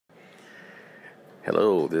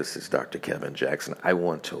Hello, this is Dr. Kevin Jackson. I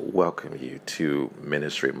want to welcome you to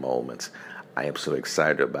Ministry Moments. I am so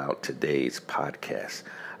excited about today's podcast.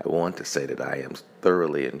 I want to say that I am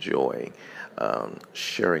thoroughly enjoying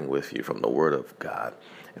sharing with you from the Word of God.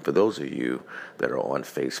 And for those of you that are on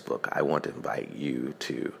Facebook, I want to invite you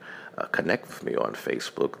to connect with me on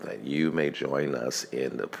Facebook, that you may join us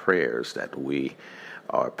in the prayers that we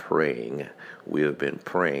are praying. We have been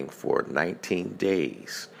praying for 19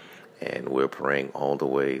 days. And we're praying all the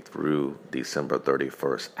way through December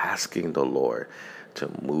 31st, asking the Lord to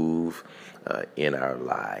move in our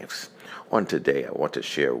lives. On today, I want to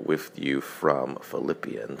share with you from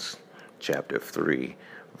Philippians chapter 3,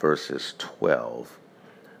 verses 12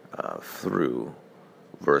 through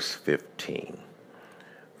verse 15.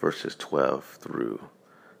 Verses 12 through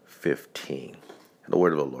 15. And the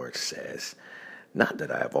word of the Lord says, "Not that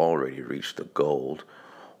I have already reached the goal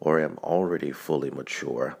or am already fully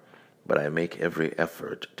mature, but I make every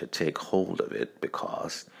effort to take hold of it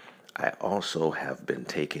because I also have been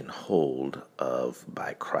taken hold of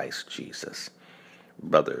by Christ Jesus.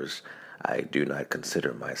 Brothers, I do not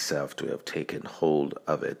consider myself to have taken hold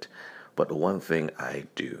of it, but one thing I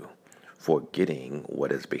do, forgetting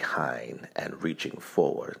what is behind and reaching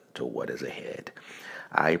forward to what is ahead.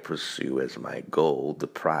 I pursue as my goal the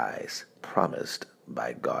prize promised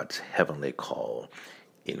by God's heavenly call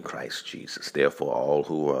in Christ Jesus. Therefore, all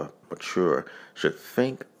who are mature should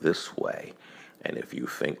think this way. And if you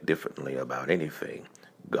think differently about anything,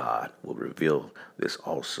 God will reveal this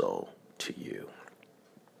also to you."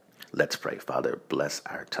 Let's pray. Father, bless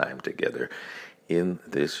our time together in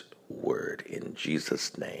this word. In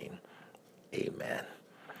Jesus' name, amen.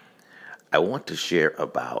 I want to share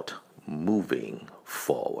about moving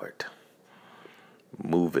forward.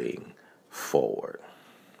 Moving forward.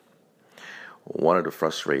 One of the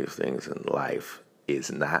frustrating things in life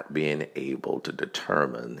is not being able to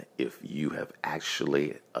determine if you have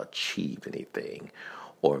actually achieved anything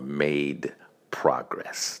or made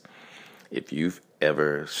progress. If you've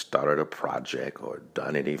ever started a project or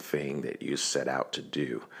done anything that you set out to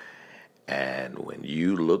do, and when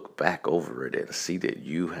you look back over it and see that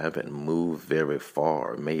you haven't moved very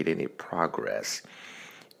far or made any progress,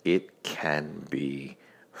 it can be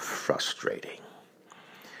frustrating.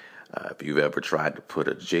 If you've ever tried to put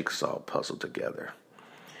a jigsaw puzzle together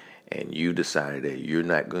and you decided that you're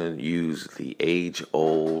not going to use the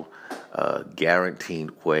age-old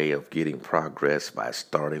guaranteed way of getting progress by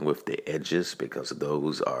starting with the edges because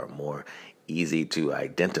those are more easy to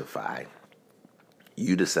identify,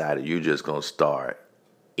 you decided you're just going to start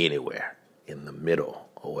anywhere in the middle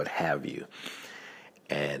or what have you.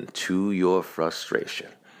 And to your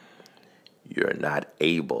frustration, you're not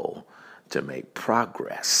able to make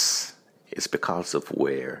progress. It's because of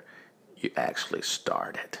where you actually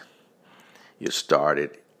started. You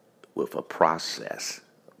started with a process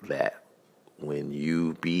that when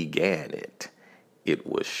you began it, it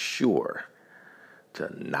was sure to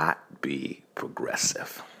not be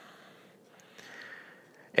progressive.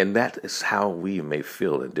 And that is how we may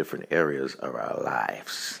feel in different areas of our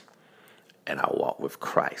lives and our walk with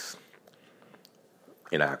Christ,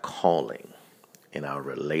 in our calling, in our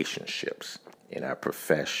relationships, in our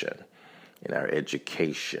profession, in our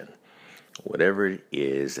education, whatever it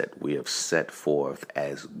is that we have set forth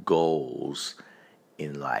as goals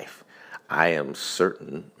in life. I am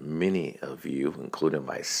certain many of you, including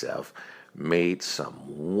myself, made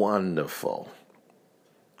some wonderful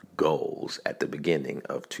goals at the beginning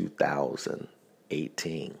of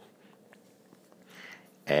 2018.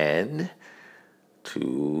 And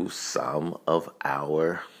to some of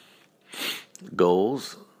our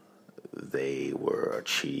goals, they were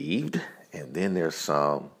achieved, and then there's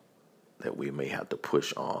some that we may have to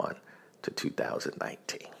push on to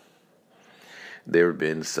 2019. There have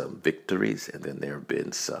been some victories, and then there have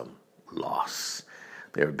been some loss.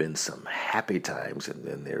 There have been some happy times, and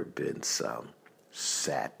then there have been some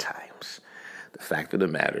sad times. The fact of the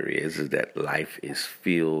matter is that life is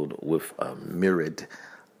filled with a myriad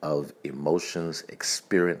of emotions,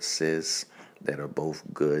 experiences that are both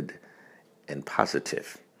good and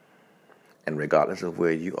positive. And regardless of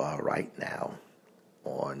where you are right now,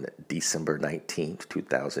 on December 19th,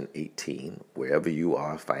 2018, wherever you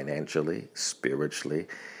are financially, spiritually,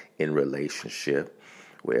 in relationship,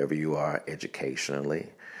 wherever you are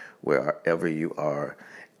educationally, wherever you are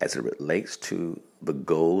as it relates to the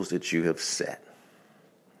goals that you have set,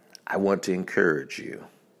 I want to encourage you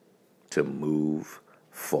to move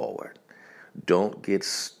forward. Don't get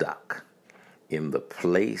stuck in the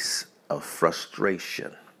place of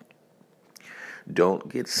frustration. Don't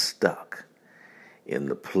get stuck in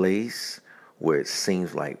the place where it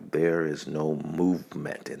seems like there is no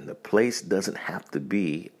movement. And the place doesn't have to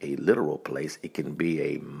be a literal place. It can be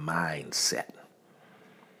a mindset.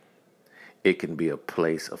 It can be a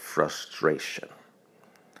place of frustration.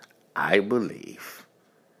 I believe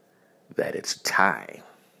that it's time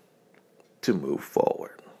to move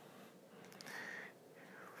forward.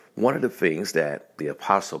 One of the things that the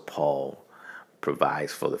Apostle Paul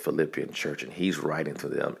provides for the Philippian church, and he's writing to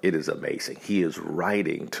them, it is amazing. He is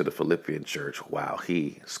writing to the Philippian church while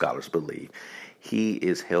he, scholars believe, he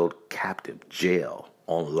is held captive, jail,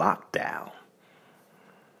 on lockdown.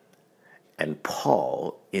 And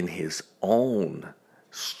Paul, in his own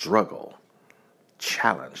struggle,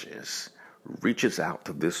 challenges, reaches out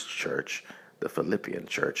to this church, the Philippian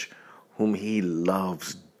church, whom he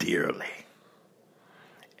loves dearly.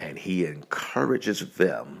 And he encourages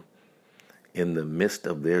them in the midst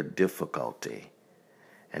of their difficulty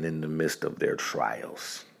and in the midst of their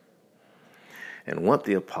trials. And what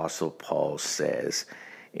the Apostle Paul says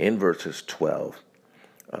in verses 12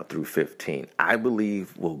 through 15, I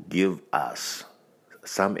believe will give us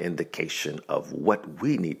some indication of what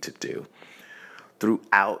we need to do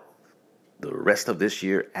throughout the rest of this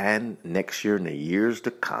year and next year and the years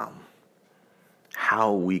to come,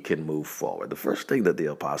 how we can move forward. The first thing that the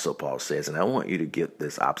Apostle Paul says, and I want you to get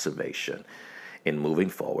this observation in moving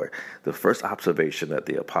forward. The first observation that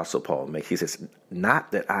the Apostle Paul makes, he says,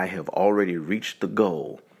 not that I have already reached the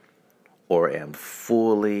goal or am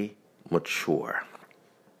fully mature.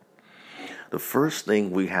 The first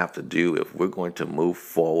thing we have to do if we're going to move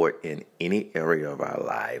forward in any area of our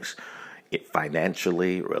lives,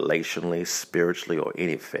 financially, relationally, spiritually, or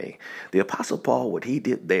anything, the Apostle Paul, what he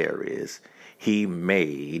did there is he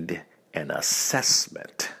made an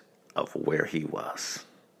assessment of where he was.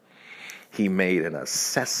 He made an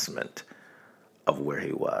assessment of where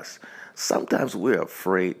he was. Sometimes we're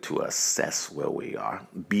afraid to assess where we are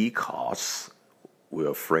because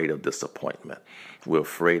we're afraid of disappointment. We're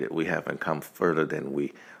afraid that we haven't come further than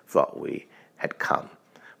we thought we had come.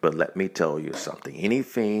 But let me tell you something.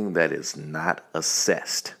 Anything that is not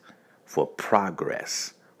assessed for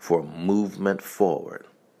progress, for movement forward,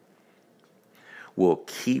 will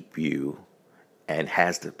keep you and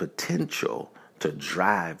has the potential to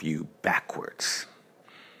drive you backwards.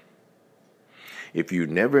 If you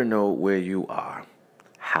never know where you are,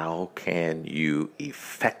 how can you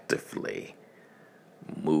effectively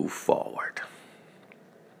move forward?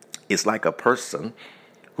 It's like a person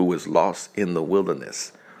who is lost in the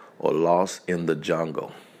wilderness or lost in the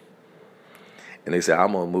jungle. And they say,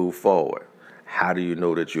 I'm going to move forward. How do you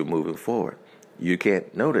know that you're moving forward? You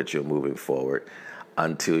can't know that you're moving forward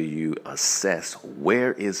until you assess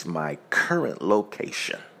where is my current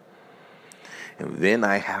location. And then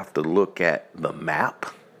I have to look at the map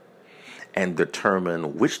and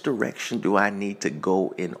determine which direction do I need to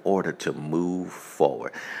go in order to move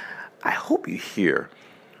forward. I hope you hear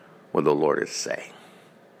what the Lord is saying.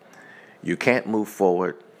 You can't move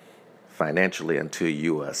forward financially until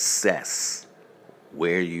you assess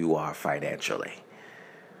where you are financially.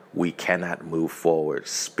 We cannot move forward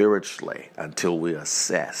spiritually until we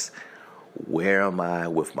assess, where am I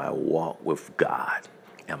with my walk with God?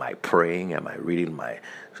 Am I praying? Am I reading my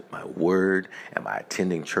word? Am I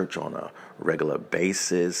attending church on a regular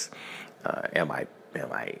basis? Am I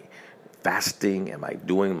fasting? Am I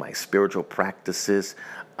doing my spiritual practices?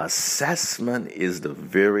 Assessment is the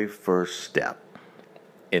very first step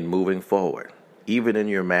in moving forward. Even in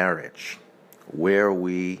your marriage, where are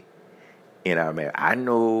we in our marriage? I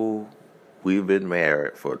know we've been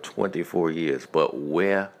married for 24 years, but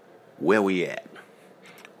where we at?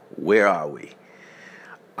 Where are we?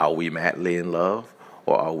 Are we madly in love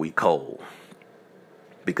or are we cold?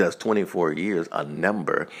 Because 24 years, a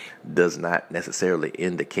number, does not necessarily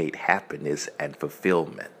indicate happiness and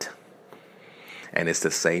fulfillment. And it's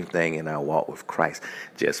the same thing in our walk with Christ.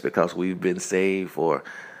 Just because we've been saved for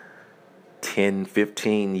 10,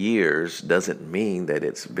 15 years doesn't mean that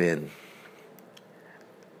it's been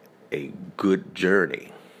a good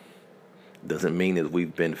journey. Doesn't mean that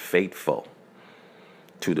we've been faithful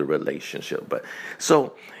to the relationship. But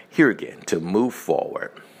so here again, to move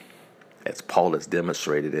forward, as Paul has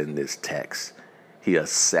demonstrated in this text, he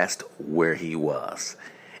assessed where he was.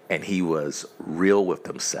 And he was real with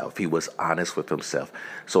himself. He was honest with himself.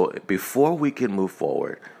 So before we can move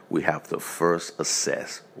forward, we have to first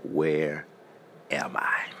assess, where am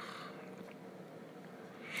I?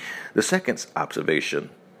 The second observation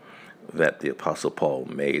that the Apostle Paul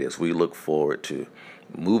made as we look forward to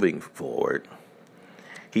moving forward,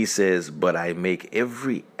 he says, but I make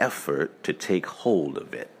every effort to take hold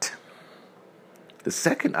of it. The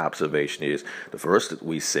second observation is, the first that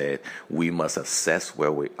we said, we must assess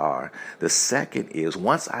where we are. The second is,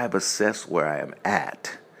 once I've assessed where I am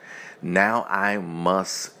at, now I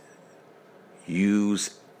must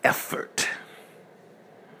use effort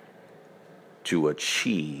to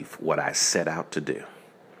achieve what I set out to do.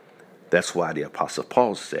 That's why the Apostle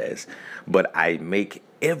Paul says, but I make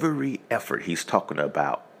every effort. He's talking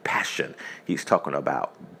about passion. He's talking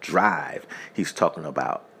about drive. He's talking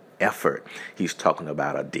about effort. He's talking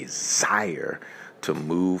about a desire to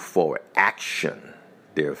move forward. Action.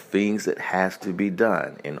 There are things that has to be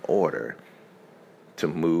done in order to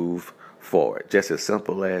move forward. Just as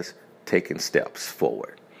simple as taking steps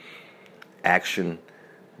forward. Action,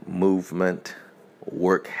 movement,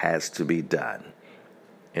 work has to be done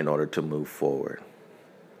in order to move forward.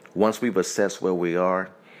 Once we've assessed where we are,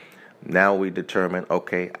 now we determine,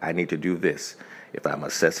 okay, I need to do this. If I'm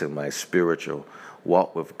assessing my spiritual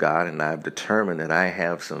walk with God and I've determined that I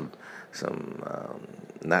have some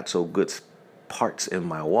not so good parts in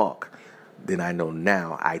my walk, then I know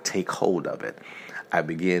now I take hold of it. I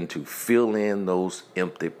begin to fill in those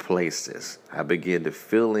empty places. I begin to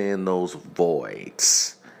fill in those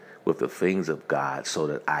voids with the things of God so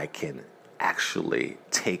that I can actually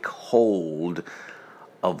take hold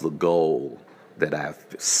of the goal that I've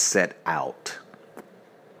set out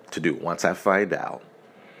to do. Once I find out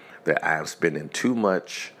that I'm spending too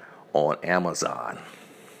much on Amazon,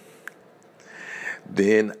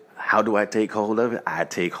 then how do I take hold of it? I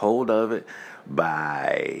take hold of it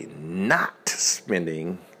by not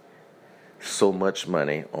spending so much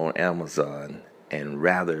money on Amazon and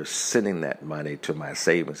rather sending that money to my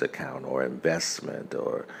savings account or investment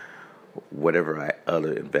or whatever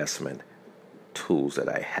other investment tools that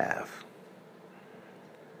I have.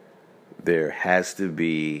 There has to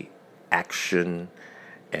be action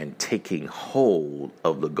and taking hold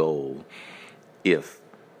of the goal if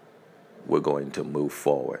we're going to move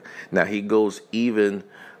forward. Now, he goes even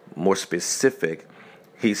more specific.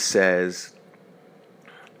 He says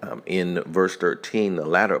in verse 13, the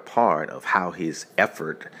latter part of how his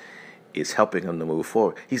effort is helping him to move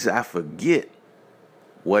forward. He said, I forget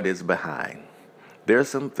what is behind. There are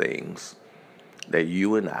some things that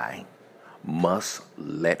you and I must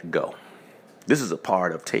let go. This is a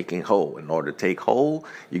part of taking hold. In order to take hold,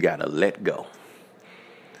 you got to let go.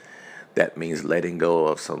 That means letting go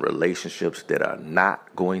of some relationships that are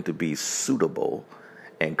not going to be suitable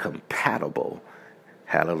and compatible,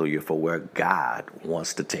 hallelujah, for where God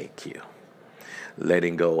wants to take you.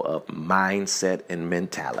 Letting go of mindset and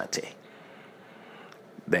mentality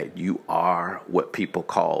that you are what people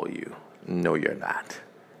call you. No, you're not.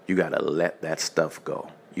 You got to let that stuff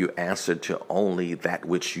go. You answer to only that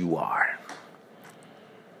which you are.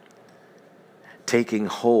 Taking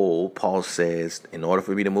hold, Paul says, in order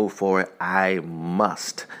for me to move forward, I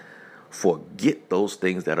must forget those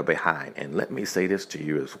things that are behind. And let me say this to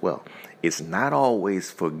you as well. It's not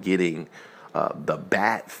always forgetting the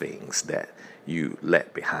bad things that you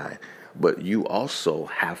let behind, but you also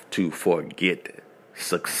have to forget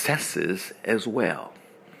successes as well.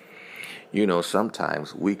 You know,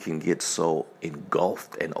 sometimes we can get so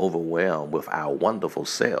engulfed and overwhelmed with our wonderful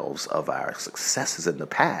selves of our successes in the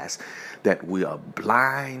past that we are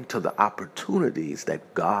blind to the opportunities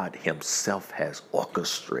that God himself has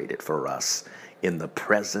orchestrated for us in the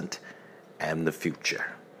present and the future.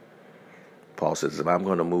 Paul says, if I'm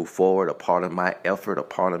going to move forward, a part of my effort, a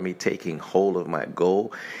part of me taking hold of my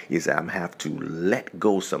goal is I have to let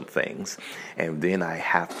go some things, and then I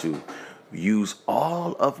have to use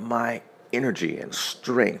all of my energy and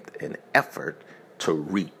strength and effort to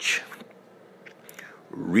reach.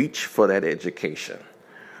 Reach for that education.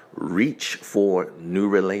 Reach for new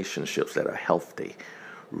relationships that are healthy.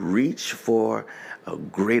 Reach for a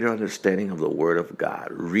greater understanding of the Word of God.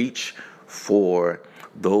 Reach for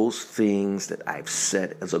those things that I've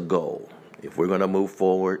set as a goal. If we're going to move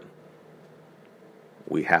forward,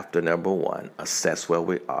 we have to, number one, assess where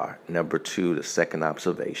we are. Number two, the second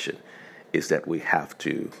observation is that we have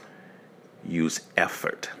to use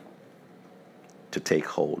effort to take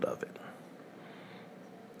hold of it.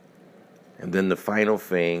 And then the final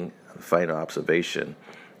thing, the final observation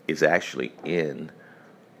is actually in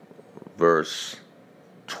verse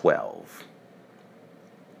 12.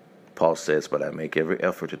 Paul says, but I make every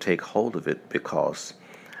effort to take hold of it because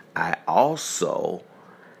I also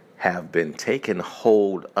have been taken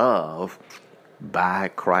hold of by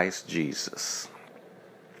Christ Jesus.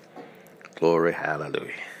 Glory,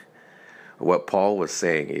 hallelujah. What Paul was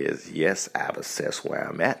saying is, yes, I've assessed where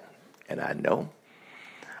I'm at, and I know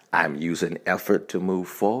I'm using effort to move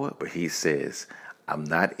forward, but he says, I'm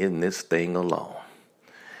not in this thing alone.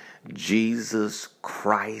 Jesus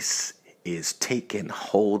Christ is taking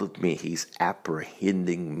hold of me. He's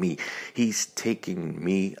apprehending me. He's taking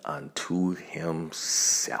me unto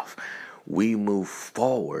himself. We move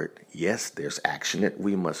forward. Yes, there's action that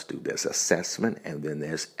we must do. There's assessment and then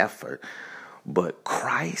there's effort. But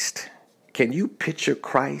Christ, can you picture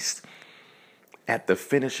Christ at the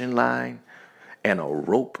finishing line and a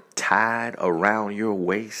rope tied around your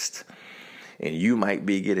waist? And you might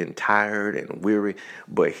be getting tired and weary,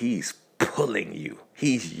 but he's pulling you.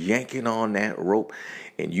 He's yanking on that rope,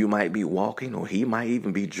 and you might be walking or he might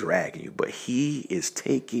even be dragging you, but he is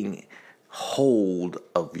taking hold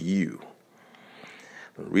of you.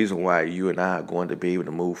 The reason why you and I are going to be able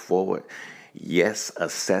to move forward, yes,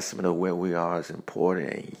 assessment of where we are is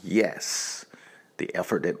important, and yes, the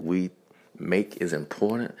effort that we make is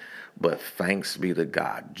important, but thanks be to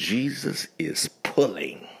God, Jesus is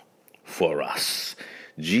pulling for us.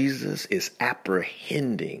 Jesus is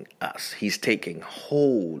apprehending us. He's taking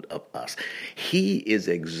hold of us. He is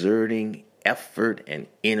exerting effort and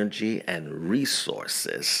energy and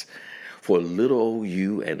resources for little old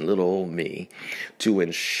you and little old me to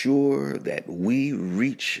ensure that we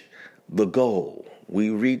reach the goal. We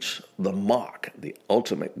reach the mark. The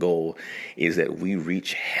ultimate goal is that we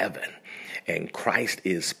reach heaven. And Christ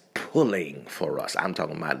is pulling for us. I'm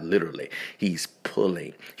talking about literally. He's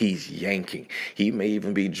pulling. He's yanking. He may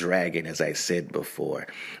even be dragging, as I said before.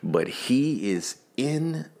 But he is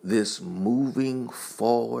in this moving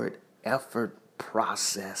forward effort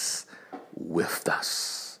process with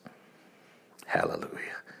us.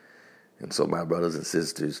 Hallelujah. And so, my brothers and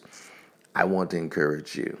sisters, I want to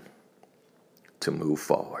encourage you to move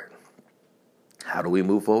forward. How do we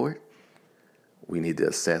move forward? We need to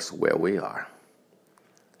assess where we are.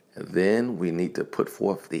 And then we need to put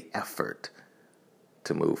forth the effort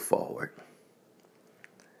to move forward.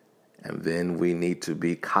 And then we need to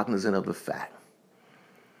be cognizant of the fact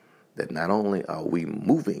that not only are we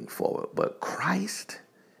moving forward, but Christ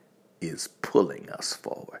is pulling us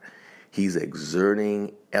forward. He's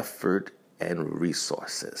exerting effort and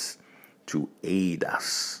resources to aid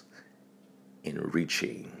us in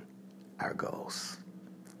reaching our goals.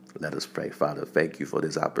 Let us pray. Father, thank you for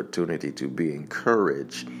this opportunity to be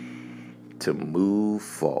encouraged to move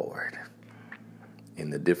forward in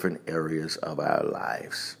the different areas of our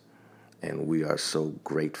lives. And we are so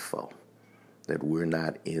grateful that we're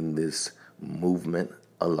not in this movement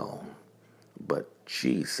alone, but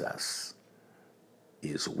Jesus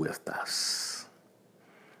is with us.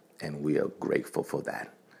 And we are grateful for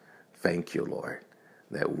that. Thank you, Lord,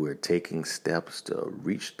 that we're taking steps to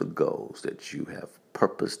reach the goals that you have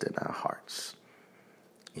purposed in our hearts.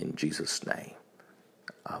 In Jesus' name,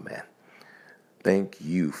 amen. Thank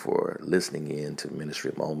you for listening in to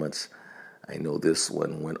Ministry Moments. I know this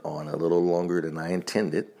one went on a little longer than I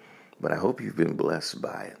intended, but I hope you've been blessed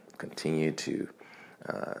by it. Continue to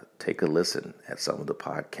take a listen at some of the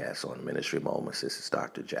podcasts on Ministry Moments. This is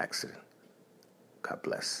Dr. Jackson. God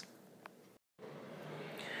bless.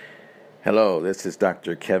 Hello, this is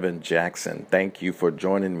Dr. Kevin Jackson. Thank you for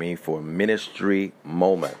joining me for Ministry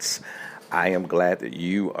Moments. I am glad that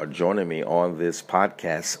you are joining me on this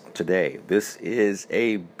podcast today. This is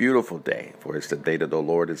a beautiful day, for it's the day that the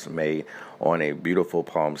Lord has made on a beautiful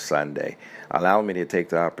Palm Sunday. Allow me to take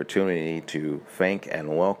the opportunity to thank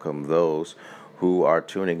and welcome those who are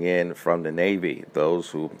tuning in from the Navy, those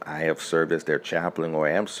who I have served as their chaplain or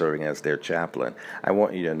am serving as their chaplain. I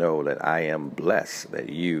want you to know that I am blessed that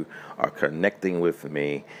you are connecting with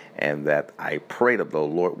me and that I pray that the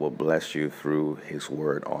Lord will bless you through his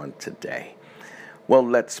word on today. Well,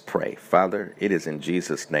 let's pray. Father, it is in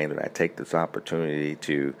Jesus' name that I take this opportunity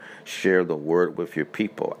to share the word with your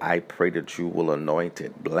people. I pray that you will anoint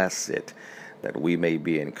it, bless it, that we may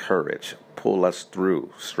be encouraged. Pull us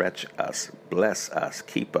through, stretch us, bless us,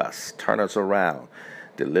 keep us, turn us around,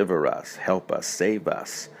 deliver us, help us, save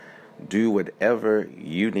us. Do whatever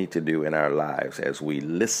you need to do in our lives as we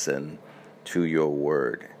listen to your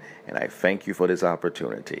word. And I thank you for this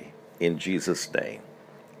opportunity. In Jesus' name,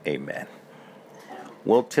 amen.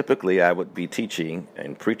 Well, typically I would be teaching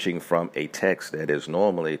and preaching from a text that is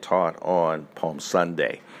normally taught on Palm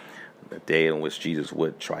Sunday, the day in which Jesus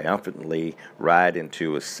would triumphantly ride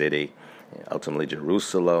into a city, ultimately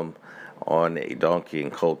Jerusalem, on a donkey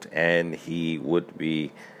and colt, and he would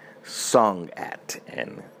be sung at,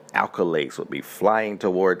 and accolades would be flying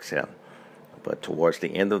towards him. But towards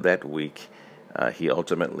the end of that week, he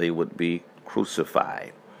ultimately would be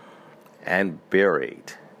crucified and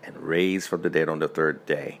buried and raised from the dead on the third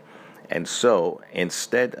day. And so,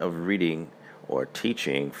 instead of reading or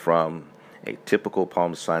teaching from a typical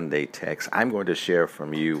Palm Sunday text. I'm going to share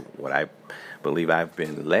from you what I believe I've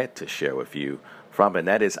been led to share with you from, and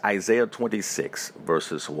that is Isaiah 26,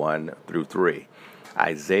 verses 1 through 3.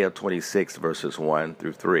 Isaiah 26, verses 1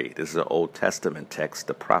 through 3. This is an Old Testament text,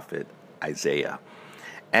 the prophet Isaiah.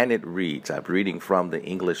 And it reads, I'm reading from the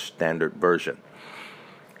English Standard Version.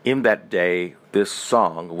 In that day, this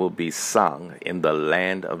song will be sung in the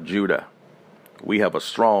land of Judah. We have a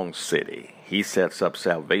strong city. He sets up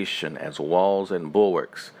salvation as walls and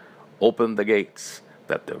bulwarks. Open the gates,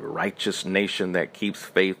 that the righteous nation that keeps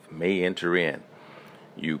faith may enter in.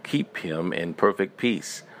 You keep him in perfect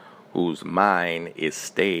peace, whose mind is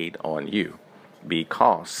stayed on you,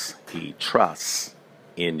 because he trusts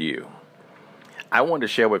in you. I want to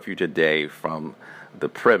share with you today from the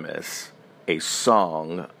premise, a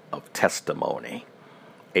song of testimony.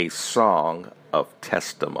 A song of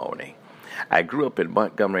testimony. I grew up in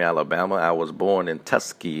Montgomery, Alabama. I was born in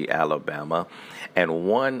Tuskegee, Alabama. And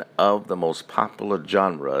one of the most popular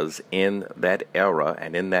genres in that era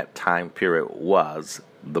and in that time period was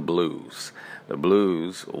the blues. The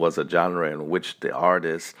blues was a genre in which the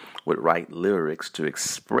artists would write lyrics to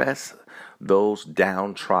express those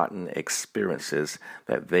downtrodden experiences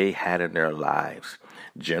that they had in their lives.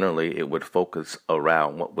 Generally, it would focus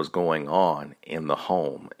around what was going on in the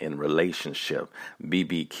home, in relationship,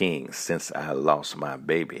 B.B. King, Since I Lost My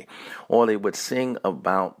Baby. Or they would sing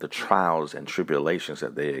about the trials and tribulations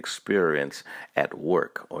that they experienced at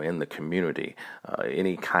work or in the community,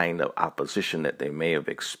 any kind of opposition that they may have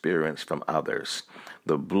experienced from others.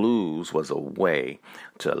 The blues was a way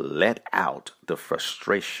to let out the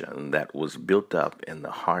frustration that was built up in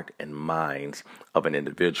the heart and minds of an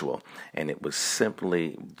individual. And it was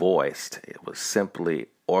simply voiced, it was simply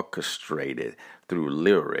orchestrated through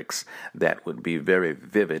lyrics that would be very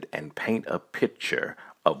vivid and paint a picture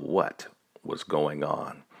of what was going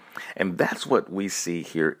on. And that's what we see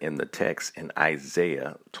here in the text in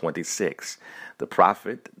Isaiah 26. The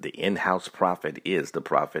prophet, the in-house prophet, is the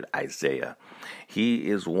prophet Isaiah. He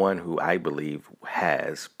is one who I believe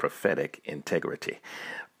has prophetic integrity.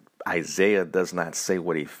 Isaiah does not say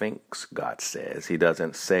what he thinks God says. He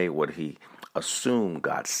doesn't say what he assumed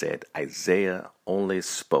God said. Isaiah only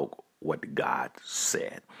spoke what God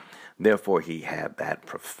said. Therefore, he had that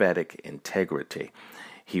prophetic integrity.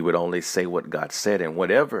 He would only say what God said, and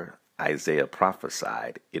whatever Isaiah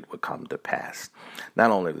prophesied, it would come to pass.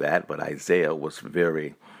 Not only that, but Isaiah was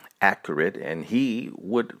very accurate, and he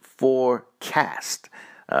would forecast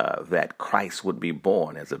that Christ would be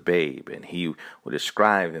born as a babe, and he would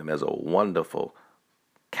describe him as a wonderful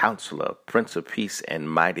Counselor, Prince of Peace, and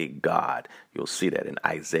Mighty God. You'll see that in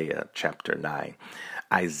Isaiah chapter 9.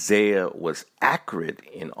 Isaiah was accurate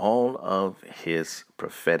in all of his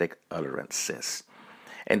prophetic utterances.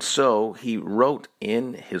 And so he wrote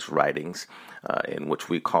in his writings, in which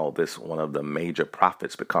we call this one of the major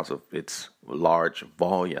prophets because of its large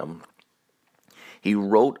volume, he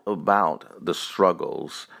wrote about the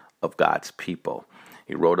struggles of God's people.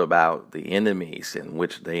 He wrote about the enemies in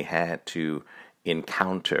which they had to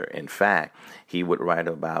encounter. In fact, he would write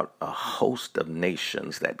about a host of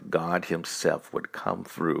nations that God himself would come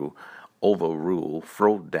through, overrule,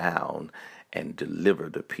 throw down, and deliver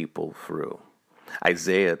the people through.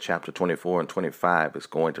 Isaiah chapter 24 and 25 is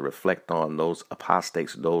going to reflect on those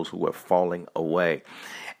apostates, those who were falling away.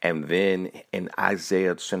 And then in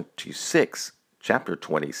Isaiah 26, chapter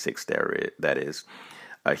 26, that is,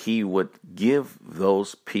 he would give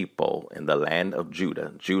those people in the land of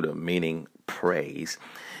Judah, Judah meaning praise,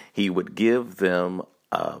 he would give them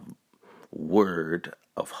a word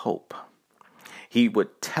of hope. He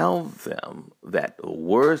would tell them that the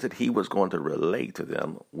words that he was going to relate to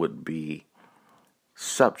them would be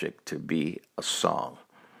subject to be a song.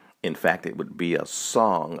 In fact, it would be a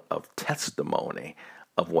song of testimony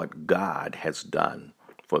of what God has done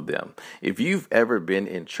for them. If you've ever been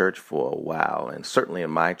in church for a while, and certainly in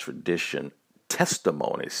my tradition,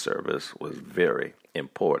 testimony service was very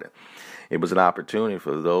important. It was an opportunity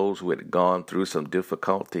for those who had gone through some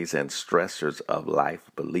difficulties and stressors of life,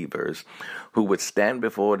 believers, who would stand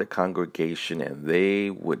before the congregation and they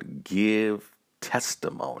would give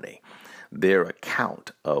testimony, their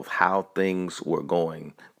account of how things were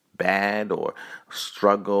going bad or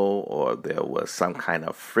struggle, or there was some kind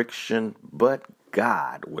of friction, but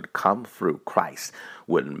God would come through. Christ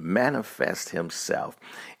would manifest himself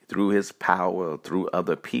through his power, through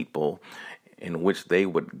other people, in which they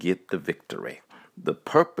would get the victory. The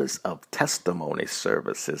purpose of testimony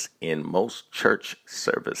services in most church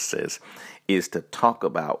services is to talk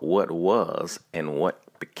about what was and what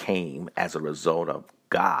became as a result of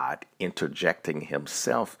God interjecting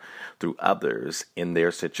himself through others in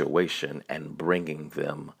their situation and bringing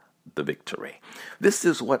them the victory. This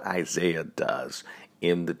is what Isaiah does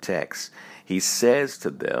in the text. He says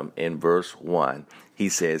to them in verse 1, he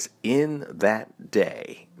says, "In that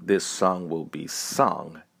day, this song will be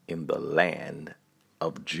sung in the land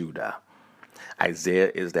of Judah."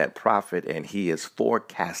 Isaiah is that prophet, and he is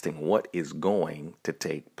forecasting what is going to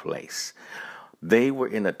take place. They were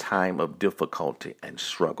in a time of difficulty and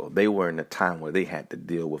struggle. They were in a time where they had to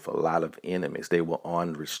deal with a lot of enemies. They were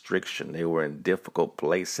on restriction. They were in difficult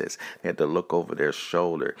places. They had to look over their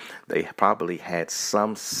shoulder. They probably had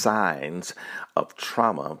some signs of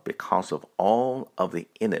trauma because of all of the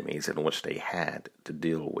enemies in which they had to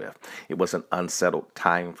deal with. It was an unsettled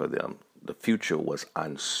time for them. The future was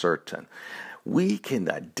uncertain. We can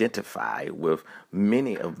identify with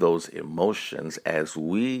many of those emotions as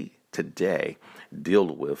we today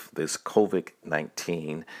deal with this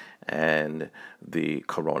COVID-19 and the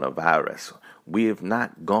coronavirus. We have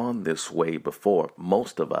not gone this way before,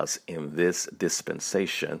 most of us in this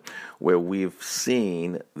dispensation, where we've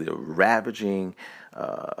seen the ravaging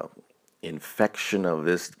infection of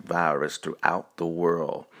this virus throughout the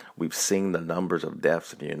world. We've seen the numbers of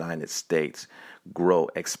deaths in the United States grow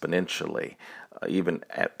exponentially, even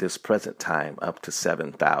at this present time, up to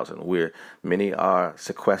 7,000, where many are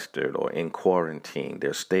sequestered or in quarantine.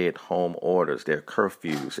 There's stay-at-home orders, there are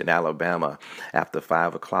curfews in Alabama after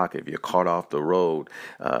 5 o'clock. If you're caught off the road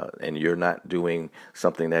and you're not doing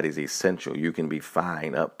something that is essential, you can be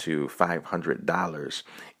fined up to $500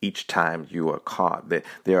 each time you are caught.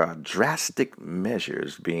 There are drastic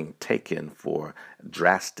measures being taken for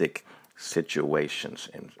drastic situations.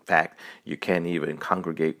 In fact, you can't even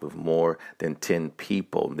congregate with more than 10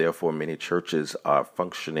 people. Therefore, many churches are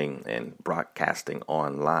functioning and broadcasting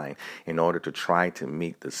online in order to try to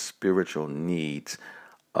meet the spiritual needs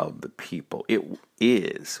of the people. It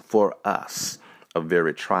is, for us, a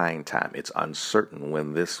very trying time. It's uncertain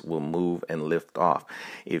when this will move and lift off.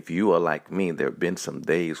 If you are like me, there have been some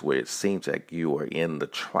days where it seems like you are in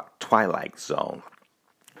the twilight zone.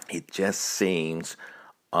 It just seems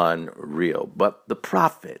unreal. But the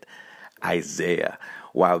prophet Isaiah,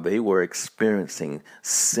 while they were experiencing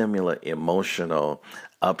similar emotional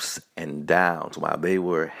ups and downs, while they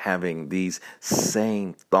were having these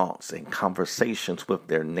same thoughts and conversations with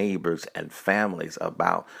their neighbors and families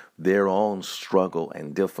about their own struggle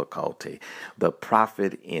and difficulty, the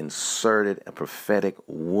prophet inserted a prophetic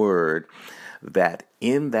word that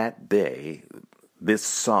in that day, this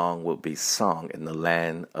song will be sung in the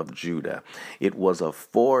land of Judah. It was a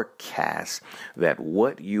forecast that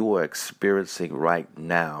what you are experiencing right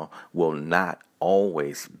now will not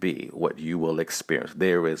always be what you will experience.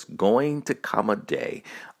 There is going to come a day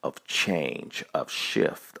of change, of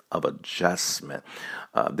shift, of adjustment.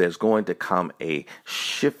 There's going to come a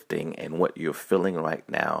shifting in what you're feeling right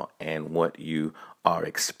now and what you are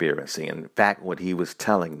experiencing. In fact, what he was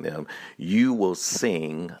telling them, you will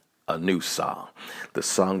sing a new song. The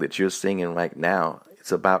song that you're singing right now,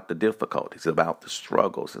 it's about the difficulties, about the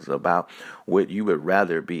struggles. It's about what you would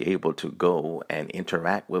rather be able to go and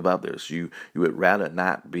interact with others. You would rather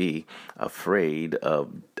not be afraid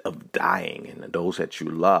of dying, and those that you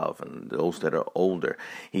love and those that are older.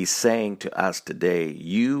 He's saying to us today,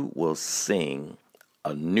 you will sing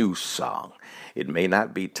a new song. It may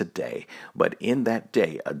not be today, but in that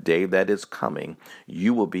day, a day that is coming,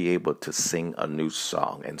 you will be able to sing a new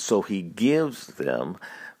song. And so he gives them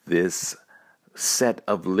this set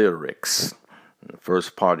of lyrics. The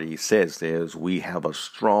first part he says is, we have a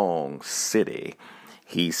strong city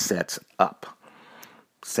he sets up,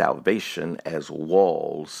 salvation as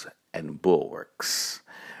walls and bulwarks.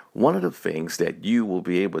 One of the things that you will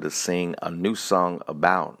be able to sing a new song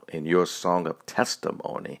about in your song of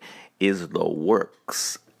testimony is the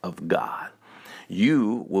works of God.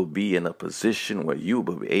 You will be in a position where you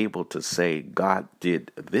will be able to say, God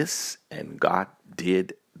did this and God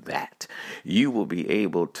did that. You will be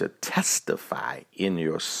able to testify in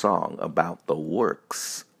your song about the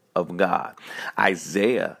works of God.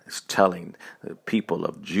 Isaiah is telling the people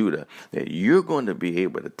of Judah that you're going to be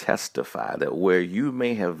able to testify that where you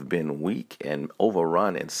may have been weak and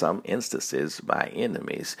overrun in some instances by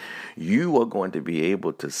enemies, you are going to be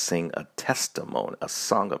able to sing a testimony, a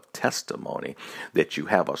song of testimony that you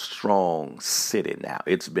have a strong city now.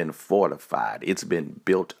 It's been fortified. It's been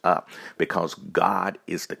built up because God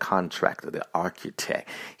is the contractor, the architect.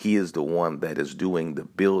 He is the one that is doing the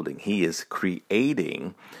building. He is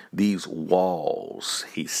creating These walls,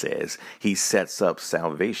 he says, he sets up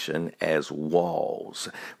salvation as walls.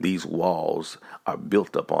 These walls are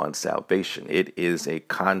built upon salvation. It is a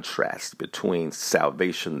contrast between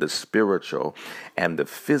salvation, the spiritual, and the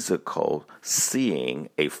physical, seeing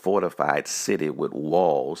a fortified city with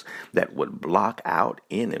walls that would block out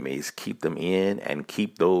enemies, keep them in, and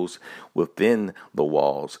keep those within the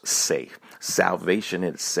walls safe. Salvation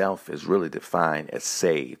itself is really defined as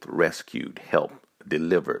saved, rescued, helped,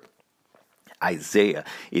 delivered. Isaiah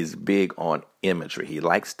is big on imagery. He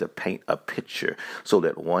likes to paint a picture so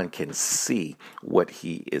that one can see what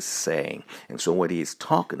he is saying. And so what he is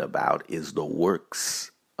talking about is the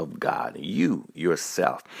works of God. You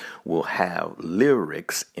yourself will have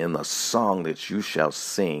lyrics in a song that you shall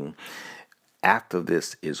sing after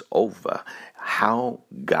this is over, how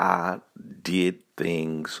God did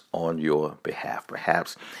things on your behalf.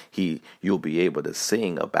 Perhaps you'll be able to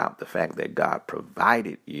sing about the fact that God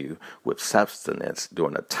provided you with sustenance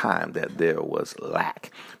during a time that there was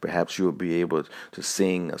lack. Perhaps you'll be able to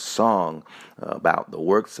sing a song about the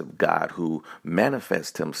works of God who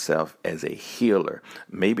manifests himself as a healer,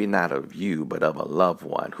 maybe not of you, but of a loved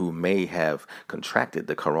one who may have contracted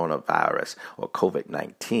the coronavirus or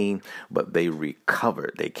COVID-19, but they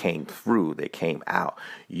recovered, they came through, they came out.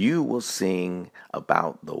 You will sing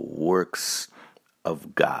about the works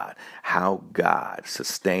of God, how God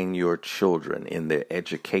sustained your children in their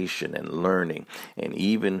education and learning. And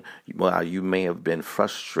even while you may have been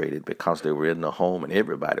frustrated because they were in the home and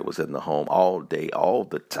everybody was in the home all day, all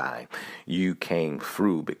the time, you came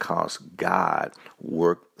through because God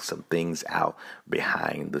worked some things out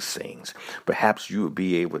behind the scenes. Perhaps you will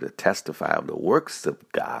be able to testify of the works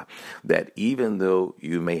of God, that even though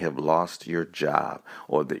you may have lost your job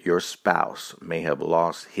or that your spouse may have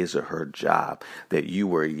lost his or her job, that you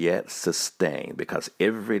were yet sustained, because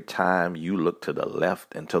every time you look to the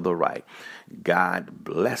left and to the right, God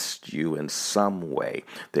blessed you in some way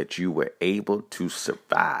that you were able to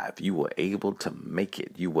survive. You were able to make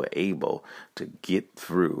it. You were able to get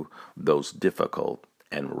through those difficult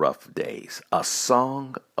and rough days. A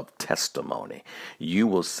song of testimony. You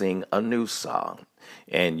will sing a new song,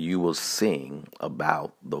 and you will sing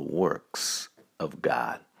about the works of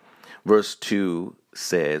God. Verse 2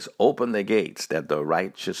 says, "Open the gates that the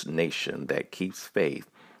righteous nation that keeps faith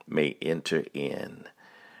may enter in.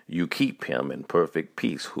 You keep him in perfect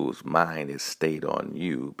peace whose mind is stayed on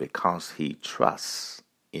you because he trusts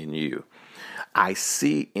in you." I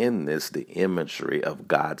see in this the imagery of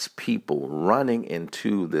God's people running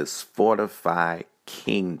into this fortified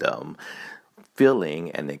kingdom,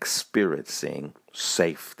 feeling and experiencing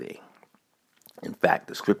safety. In fact,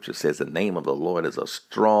 the scripture says the name of the Lord is a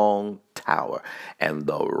strong tower, and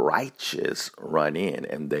the righteous run in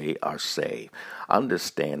and they are saved.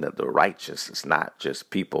 Understand that the righteous is not just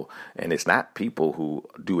people, and it's not people who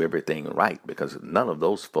do everything right, because none of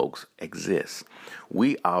those folks exist.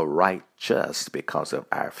 We are righteous because of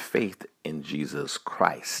our faith in Jesus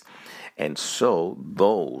Christ. And so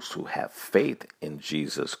those who have faith in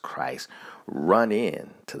Jesus Christ run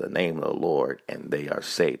in to the name of the Lord and they are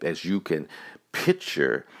saved. As you can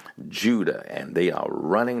picture Judah, and they are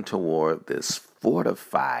running toward this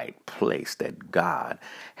fortified place that God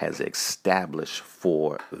has established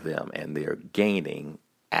for them, and they're gaining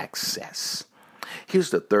access.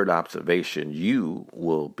 Here's the third observation. You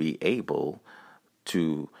will be able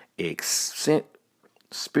to experience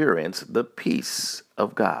the peace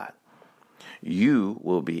of God. You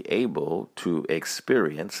will be able to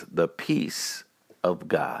experience the peace of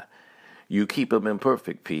God. You keep him in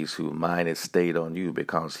perfect peace whose mind is stayed on you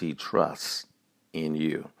because he trusts in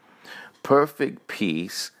you. Perfect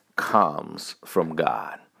peace comes from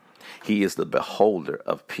God. He is the beholder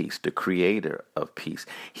of peace, the creator of peace.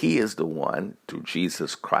 He is the one, through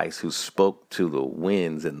Jesus Christ, who spoke to the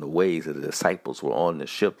winds and the waves that the disciples were on the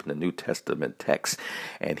ship in the New Testament text.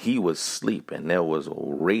 And he was asleep and there was a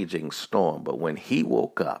raging storm. But when he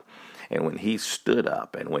woke up and when he stood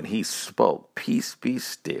up and when he spoke, "Peace be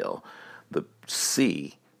still," the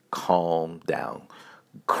sea calmed down.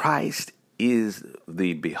 Christ is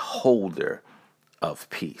the beholder of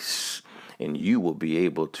peace. And you will be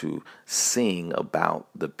able to sing about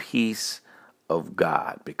the peace of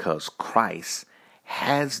God because Christ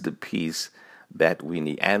has the peace that we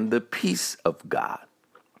need. And the peace of God,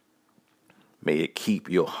 may it keep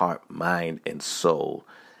your heart, mind, and soul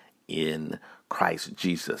in Christ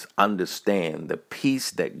Jesus. Understand the peace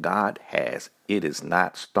that God has. It is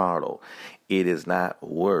not startled. It is not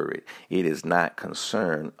worried. It is not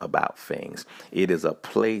concerned about things. It is a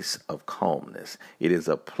place of calmness. It is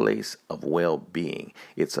a place of well-being.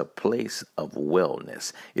 It's a place of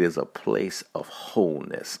wellness. It is a place of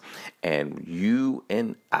wholeness. And you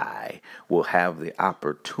and I will have the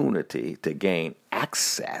opportunity to gain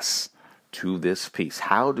access to this peace.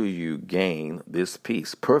 How do you gain this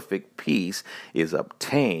peace? Perfect peace is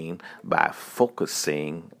obtained by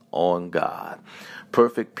focusing on God.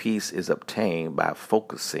 Perfect peace is obtained by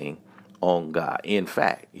focusing on God. In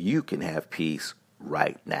fact, you can have peace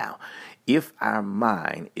right now. If our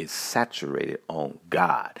mind is saturated on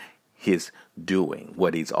God, His doing,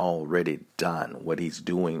 what He's already done, what He's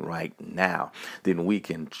doing right now, then we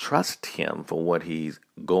can trust Him for what He's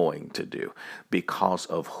going to do because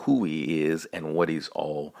of who He is and what He's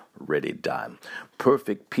already done.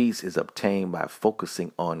 Perfect peace is obtained by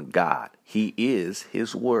focusing on God. He is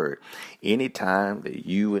His Word. Anytime that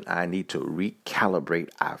you and I need to recalibrate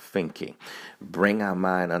our thinking, bring our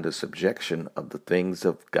mind under subjection of the things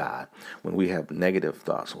of God, when we have negative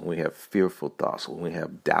thoughts, when we have fearful thoughts, when we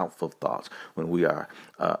have doubtful thoughts, when we are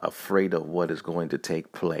afraid of what is going to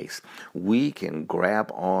take place, we can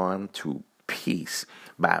grab on to peace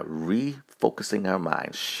by refocusing our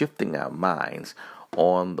minds, shifting our minds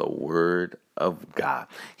on the Word of God.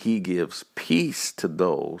 He gives peace to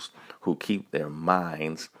those who keep their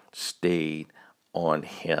minds stayed on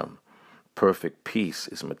Him. Perfect peace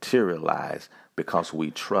is materialized because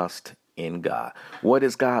we trust in God. What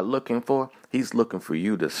is God looking for? He's looking for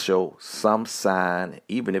you to show some sign,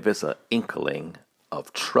 even if it's an inkling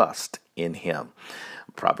of trust in Him.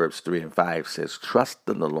 Proverbs 3:5 says, trust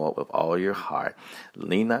in the Lord with all your heart.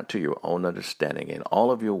 Lean not to your own understanding. In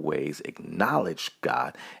all of your ways, acknowledge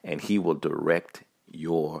God, and He will direct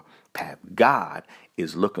your path. God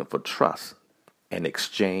is looking for trust in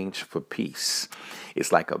exchange for peace.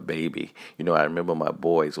 It's like a baby. You know, I remember my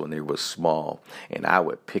boys when they were small, and I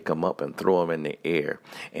would pick them up and throw them in the air,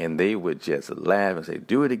 and they would just laugh and say,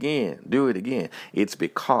 do it again, do it again. It's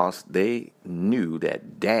because they knew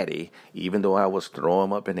that Daddy, even though I was throwing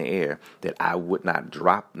them up in the air, that I would not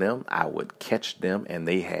drop them, I would catch them, and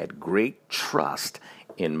they had great trust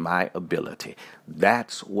in my ability.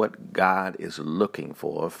 That's what God is looking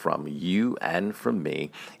for from you and from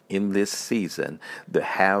me in this season, to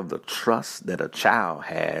have the trust that a child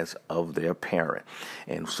has of their parent.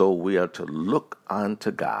 And so we are to look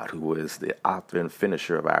unto God, who is the author and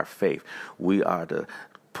finisher of our faith. We are to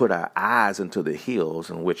put our eyes into the hills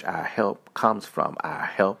in which our help comes from. Our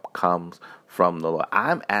help comes from the Lord.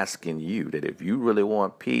 I'm asking you that if you really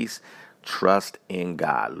want peace, trust in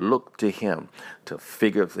God. Look to Him to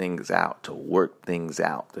figure things out, to work things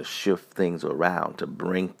out, to shift things around, to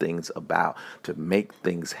bring things about, to make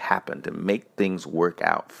things happen, to make things work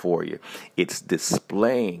out for you. It's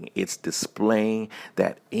displaying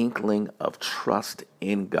that inkling of trust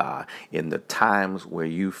in God in the times where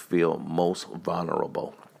you feel most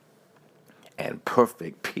vulnerable. And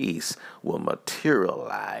perfect peace will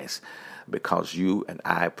materialize because you and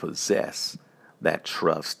I possess that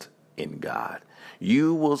trust in God.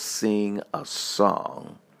 You will sing a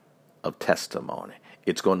song of testimony.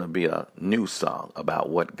 It's going to be a new song about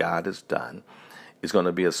what God has done. It's going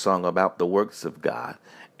to be a song about the works of God,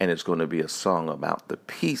 and it's going to be a song about the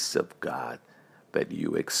peace of God that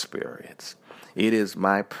you experience. It is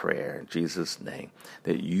my prayer in Jesus' name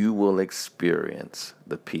that you will experience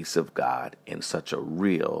the peace of God in such a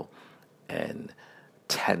real and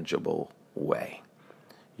tangible way.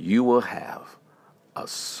 You will have a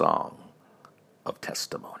song of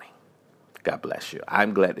testimony. God bless you.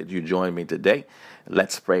 I'm glad that you joined me today.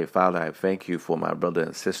 Let's pray. Father, I thank you for my brother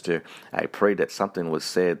and sister. I pray that something was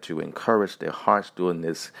said to encourage their hearts during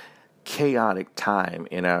this chaotic time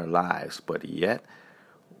in our lives, but yet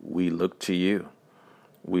we look to you.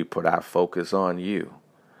 We put our focus on you,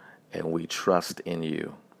 and we trust in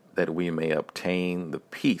you that we may obtain the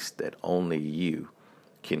peace that only you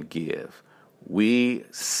can give. We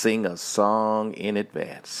sing a song in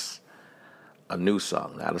advance, a new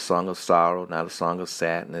song, not a song of sorrow, not a song of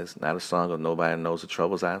sadness, not a song of nobody knows the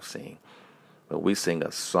troubles I've seen, but we sing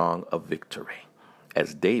a song of victory.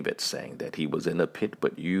 As David sang that he was in a pit,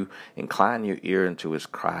 but you inclined your ear into his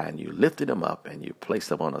cry, and you lifted him up, and you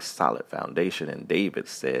placed him on a solid foundation. And David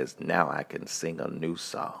says, now I can sing a new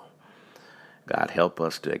song. God, help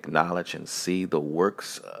us to acknowledge and see the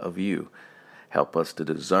works of you. Help us to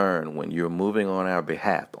discern when you're moving on our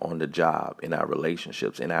behalf, on the job, in our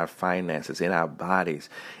relationships, in our finances, in our bodies,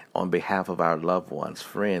 on behalf of our loved ones,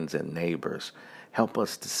 friends, and neighbors. Help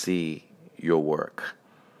us to see your work.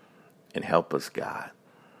 And help us, God,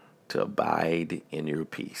 to abide in your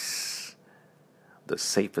peace, the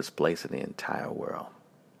safest place in the entire world.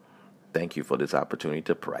 Thank you for this opportunity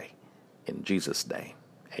to pray. In Jesus' name,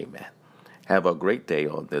 amen. Have a great day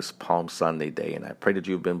on this Palm Sunday day, and I pray that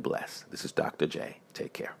you've been blessed. This is Dr. J.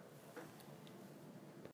 Take care.